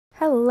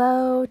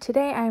Hello,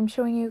 today I'm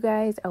showing you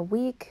guys a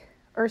week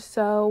or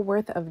so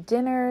worth of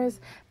dinners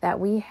that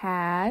we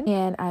had,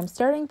 and I'm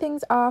starting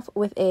things off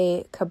with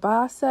a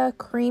kielbasa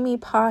creamy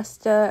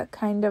pasta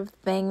kind of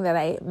thing that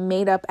I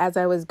made up as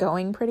I was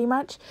going pretty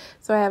much.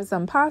 So I have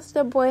some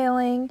pasta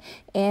boiling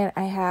and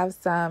I have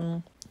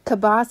some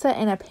kielbasa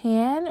in a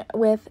pan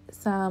with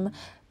some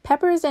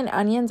peppers and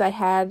onions. I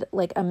had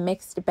like a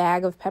mixed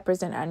bag of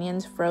peppers and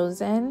onions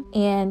frozen.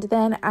 And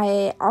then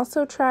I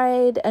also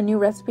tried a new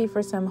recipe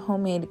for some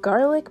homemade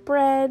garlic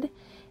bread,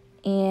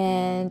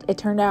 and it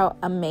turned out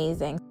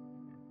amazing.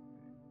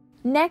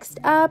 Next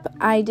up,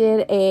 I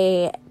did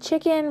a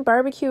chicken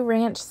barbecue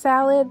ranch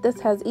salad. This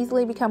has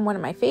easily become one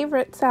of my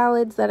favorite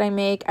salads that I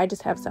make. I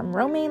just have some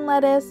romaine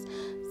lettuce,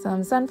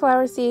 some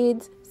sunflower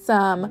seeds,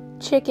 some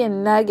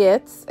chicken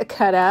nuggets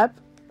cut up.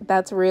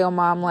 That's real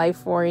mom life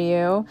for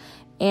you.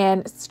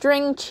 And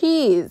string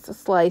cheese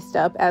sliced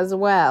up as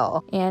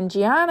well. And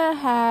Gianna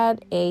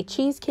had a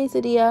cheese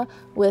quesadilla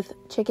with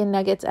chicken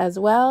nuggets as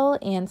well,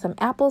 and some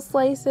apple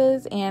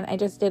slices, and I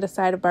just did a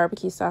side of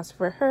barbecue sauce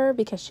for her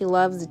because she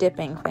loves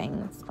dipping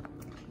things.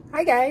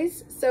 Hi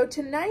guys, so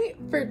tonight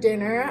for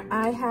dinner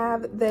I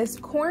have this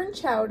corn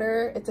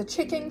chowder. It's a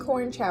chicken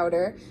corn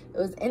chowder. It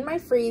was in my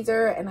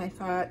freezer and I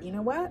thought, you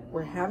know what,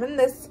 we're having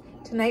this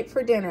tonight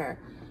for dinner.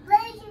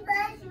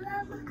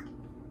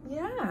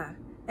 Yeah.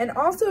 And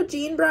also,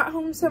 Jean brought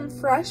home some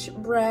fresh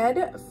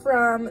bread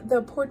from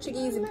the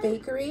Portuguese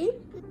bakery.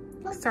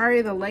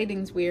 Sorry, the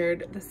lighting's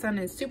weird. The sun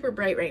is super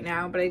bright right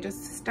now, but I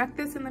just stuck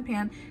this in the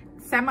pan.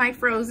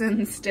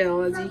 Semi-frozen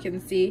still, as you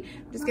can see.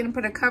 I'm just gonna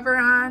put a cover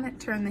on,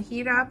 turn the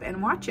heat up,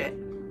 and watch it.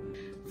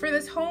 For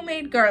this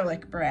homemade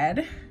garlic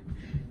bread,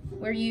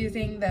 we're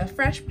using the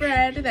fresh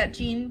bread that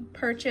Jean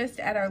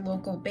purchased at our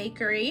local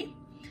bakery.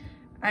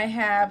 I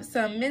have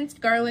some minced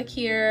garlic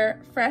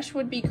here. Fresh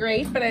would be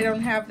great, but I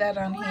don't have that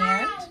on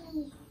hand.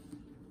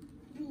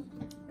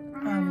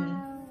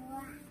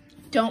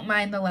 Don't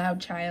mind the loud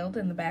child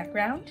in the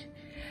background.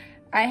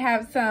 I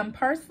have some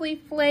parsley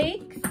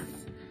flakes,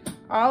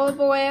 olive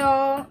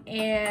oil,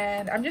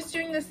 and I'm just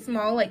doing this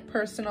small, like,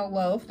 personal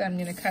loaf that I'm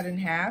gonna cut in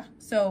half.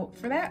 So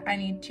for that, I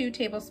need 2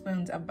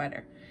 tablespoons of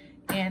butter.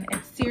 And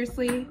it's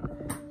seriously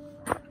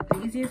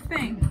the easiest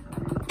thing.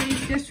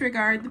 Please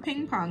disregard the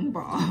ping pong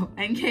ball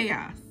and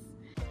chaos.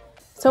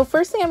 So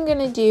first thing I'm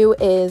gonna do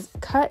is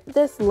cut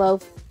this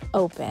loaf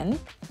open.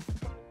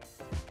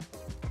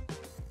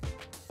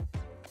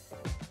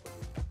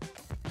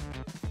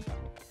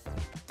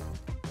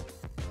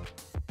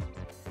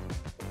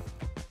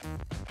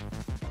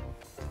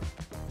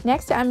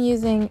 Next, I'm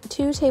using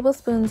 2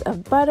 tablespoons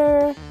of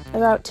butter,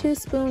 about 2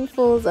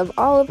 spoonfuls of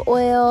olive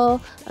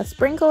oil, a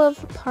sprinkle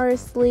of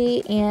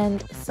parsley,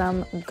 and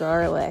some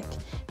garlic.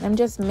 And I'm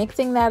just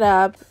mixing that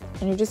up,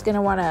 and you're just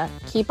gonna wanna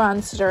keep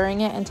on stirring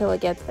it until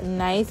it gets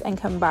nice and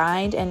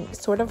combined and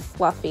sort of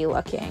fluffy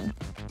looking.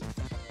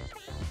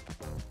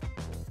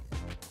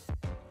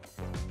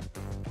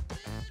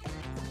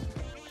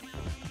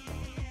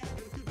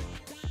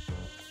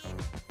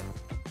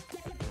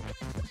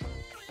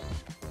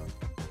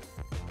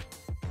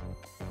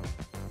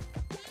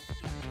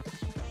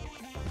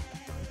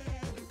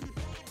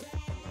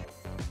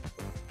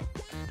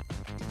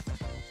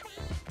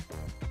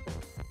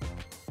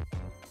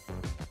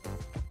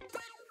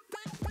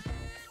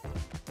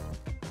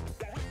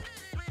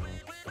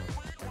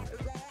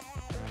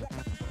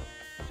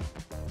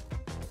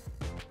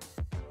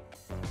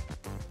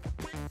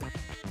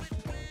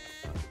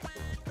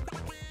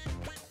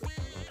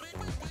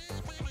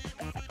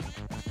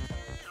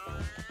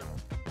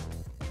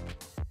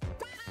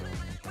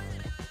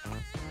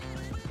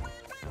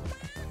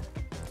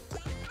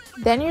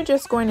 Then you're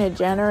just going to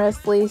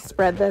generously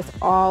spread this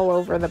all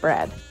over the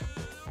bread.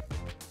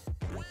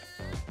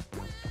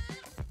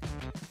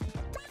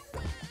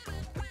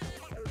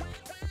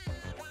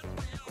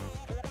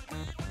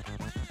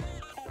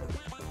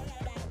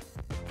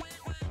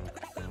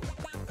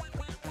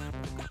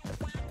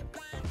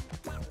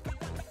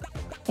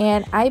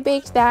 And I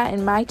baked that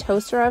in my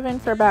toaster oven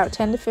for about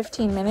 10 to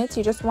 15 minutes.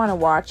 You just want to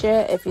watch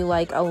it if you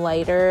like a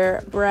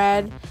lighter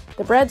bread.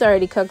 The bread's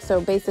already cooked, so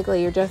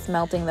basically you're just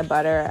melting the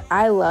butter.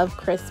 I love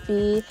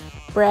crispy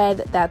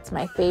bread. That's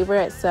my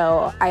favorite,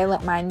 so I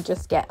let mine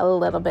just get a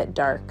little bit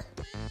dark.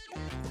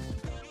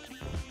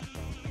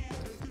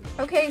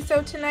 Okay,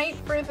 so tonight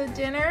for the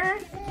dinner,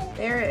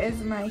 there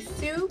is my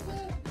soup,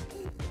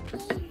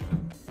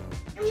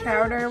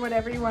 chowder,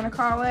 whatever you want to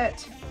call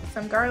it,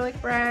 some garlic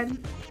bread.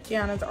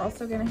 Gianna's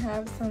also gonna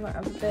have some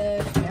of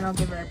this, and I'll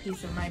give her a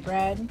piece of my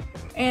bread.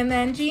 And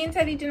then Jean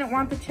said he didn't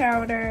want the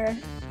chowder,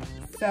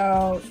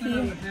 so he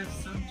would have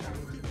some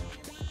chowder.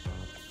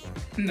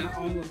 Not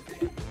all of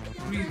it.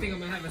 What do you think I'm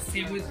gonna have a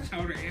sandwich,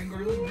 chowder, and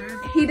garlic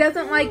bread? He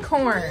doesn't like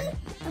corn.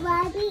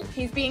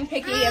 He's being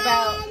picky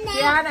about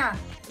Gianna.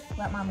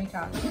 Let mommy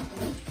talk.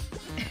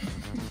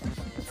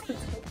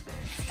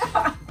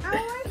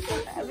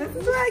 This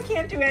is why I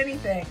can't do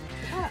anything.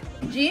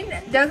 Jean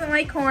doesn't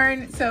like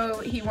corn, so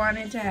he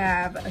wanted to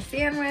have a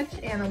sandwich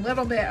and a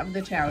little bit of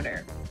the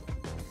chowder.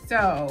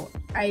 So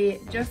I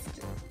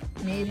just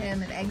made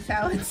him an egg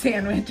salad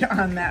sandwich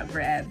on that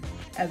bread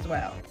as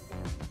well.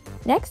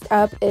 Next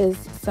up is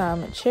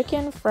some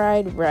chicken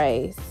fried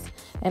rice.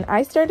 And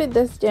I started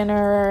this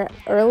dinner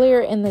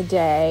earlier in the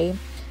day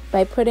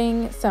by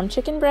putting some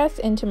chicken breasts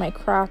into my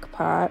crock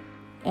pot.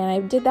 And I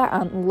did that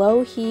on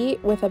low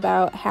heat with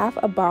about half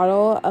a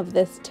bottle of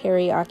this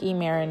teriyaki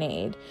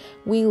marinade.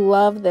 We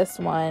love this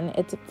one.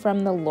 It's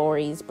from the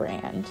Lori's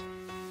brand.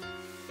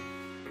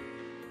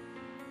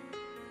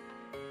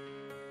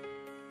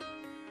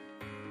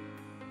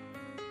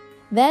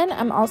 Then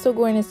I'm also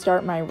going to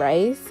start my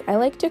rice. I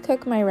like to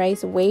cook my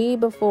rice way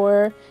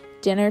before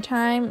dinner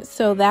time,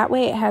 so that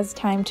way it has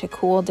time to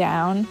cool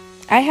down.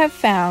 I have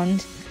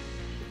found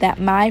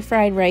that my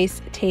fried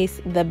rice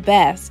tastes the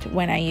best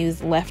when I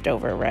use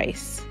leftover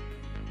rice.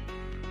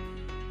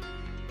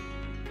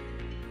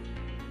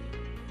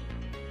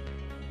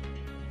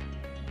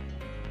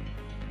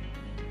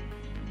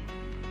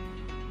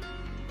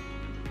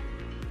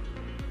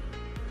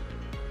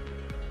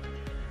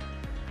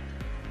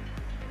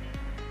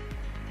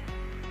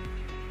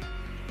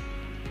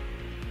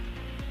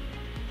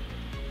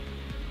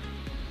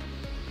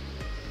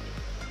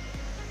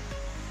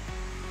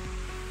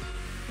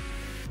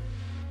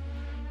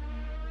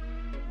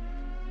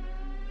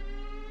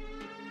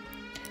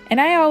 And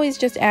I always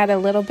just add a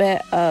little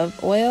bit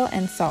of oil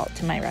and salt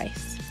to my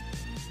rice.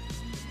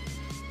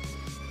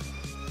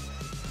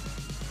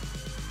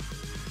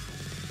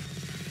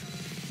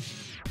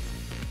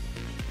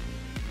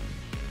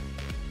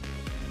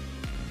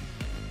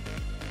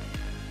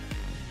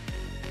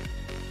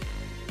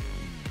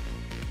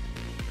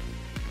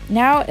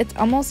 Now it's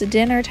almost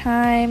dinner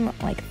time,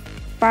 like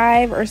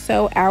 5 or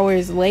so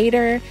hours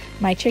later.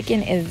 My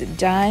chicken is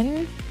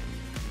done.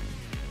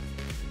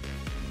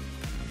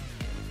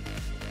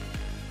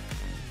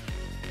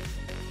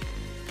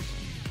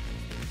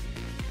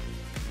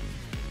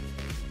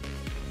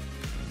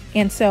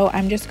 And so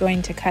I'm just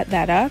going to cut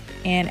that up,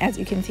 and as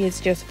you can see,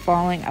 it's just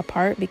falling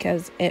apart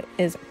because it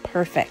is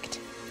perfect.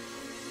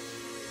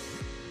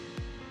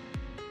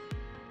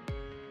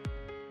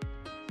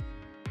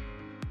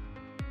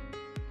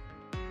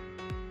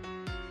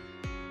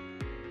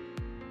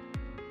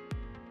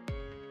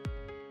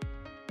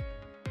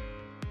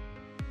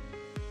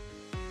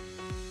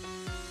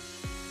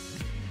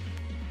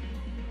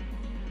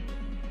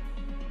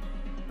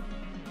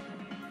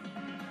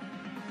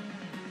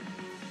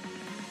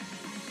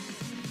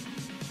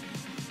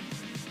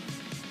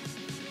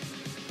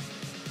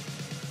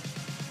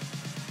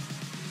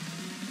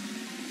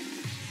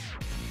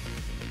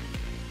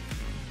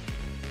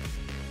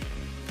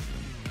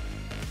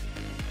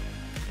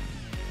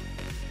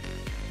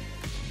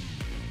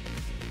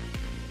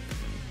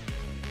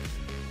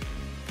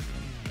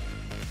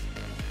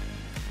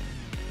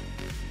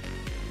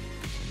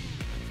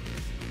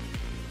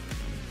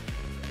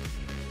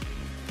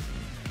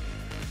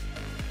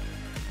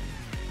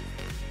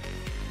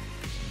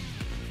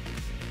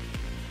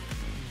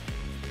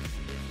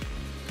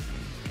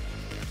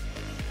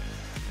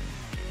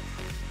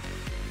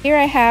 Here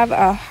I have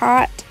a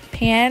hot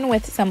pan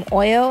with some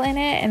oil in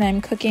it, and I'm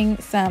cooking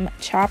some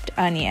chopped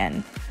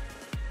onion.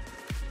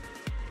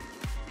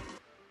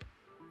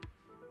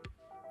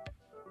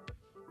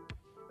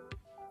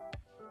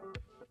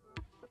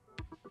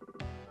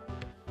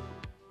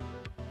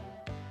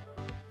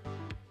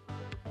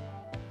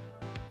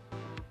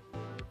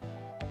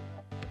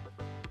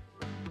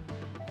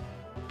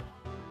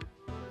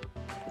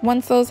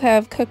 Once those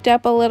have cooked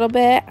up a little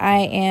bit, I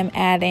am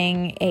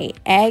adding an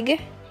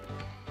egg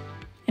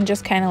and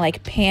just kind of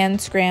like pan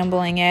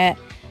scrambling it.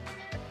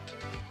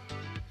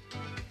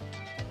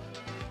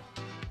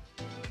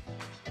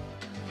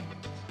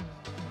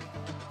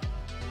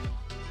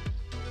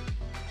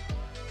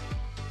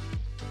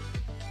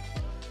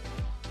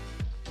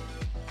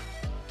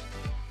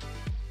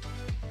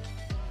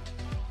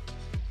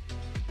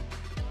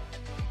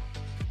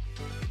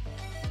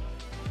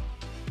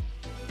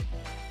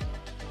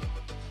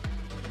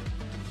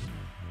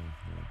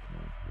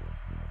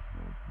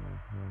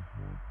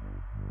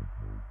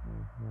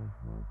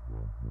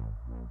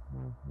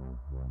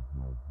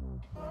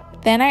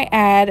 Then I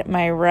add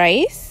my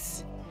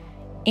rice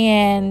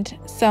and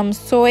some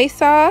soy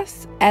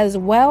sauce, as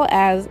well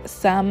as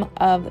some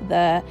of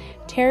the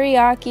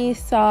teriyaki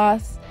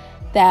sauce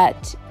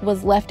that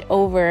was left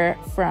over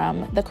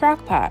from the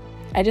crock pot.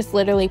 I just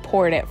literally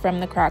poured it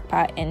from the crock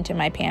pot into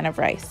my pan of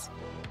rice.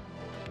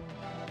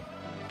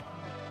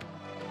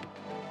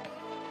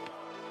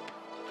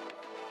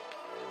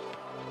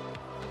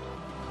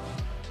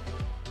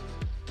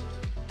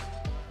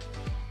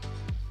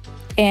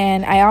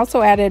 And I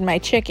also added my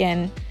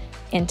chicken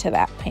into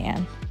that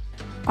pan.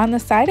 On the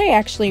side, I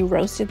actually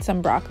roasted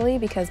some broccoli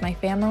because my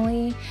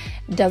family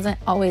doesn't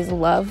always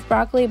love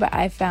broccoli, but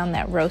I found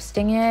that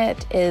roasting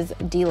it is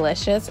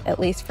delicious, at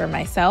least for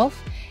myself.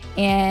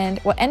 And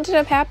what ended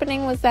up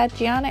happening was that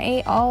Gianna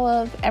ate all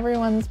of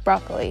everyone's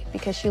broccoli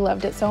because she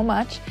loved it so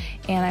much.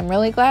 And I'm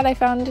really glad I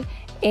found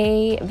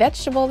a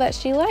vegetable that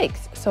she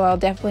likes, so I'll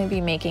definitely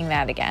be making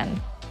that again.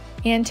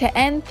 And to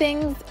end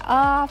things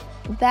off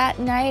that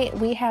night,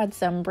 we had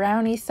some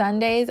brownie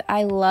sundaes.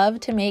 I love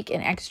to make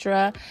an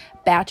extra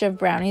batch of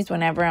brownies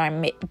whenever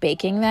I'm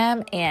baking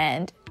them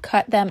and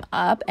cut them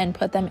up and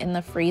put them in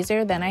the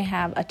freezer. Then I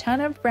have a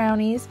ton of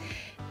brownies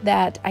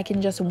that I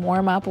can just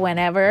warm up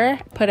whenever.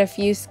 Put a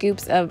few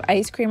scoops of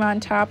ice cream on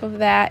top of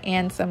that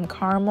and some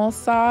caramel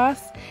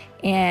sauce,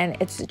 and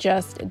it's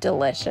just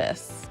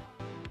delicious.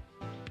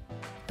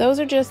 Those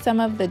are just some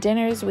of the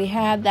dinners we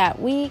had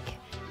that week.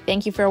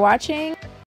 Thank you for watching.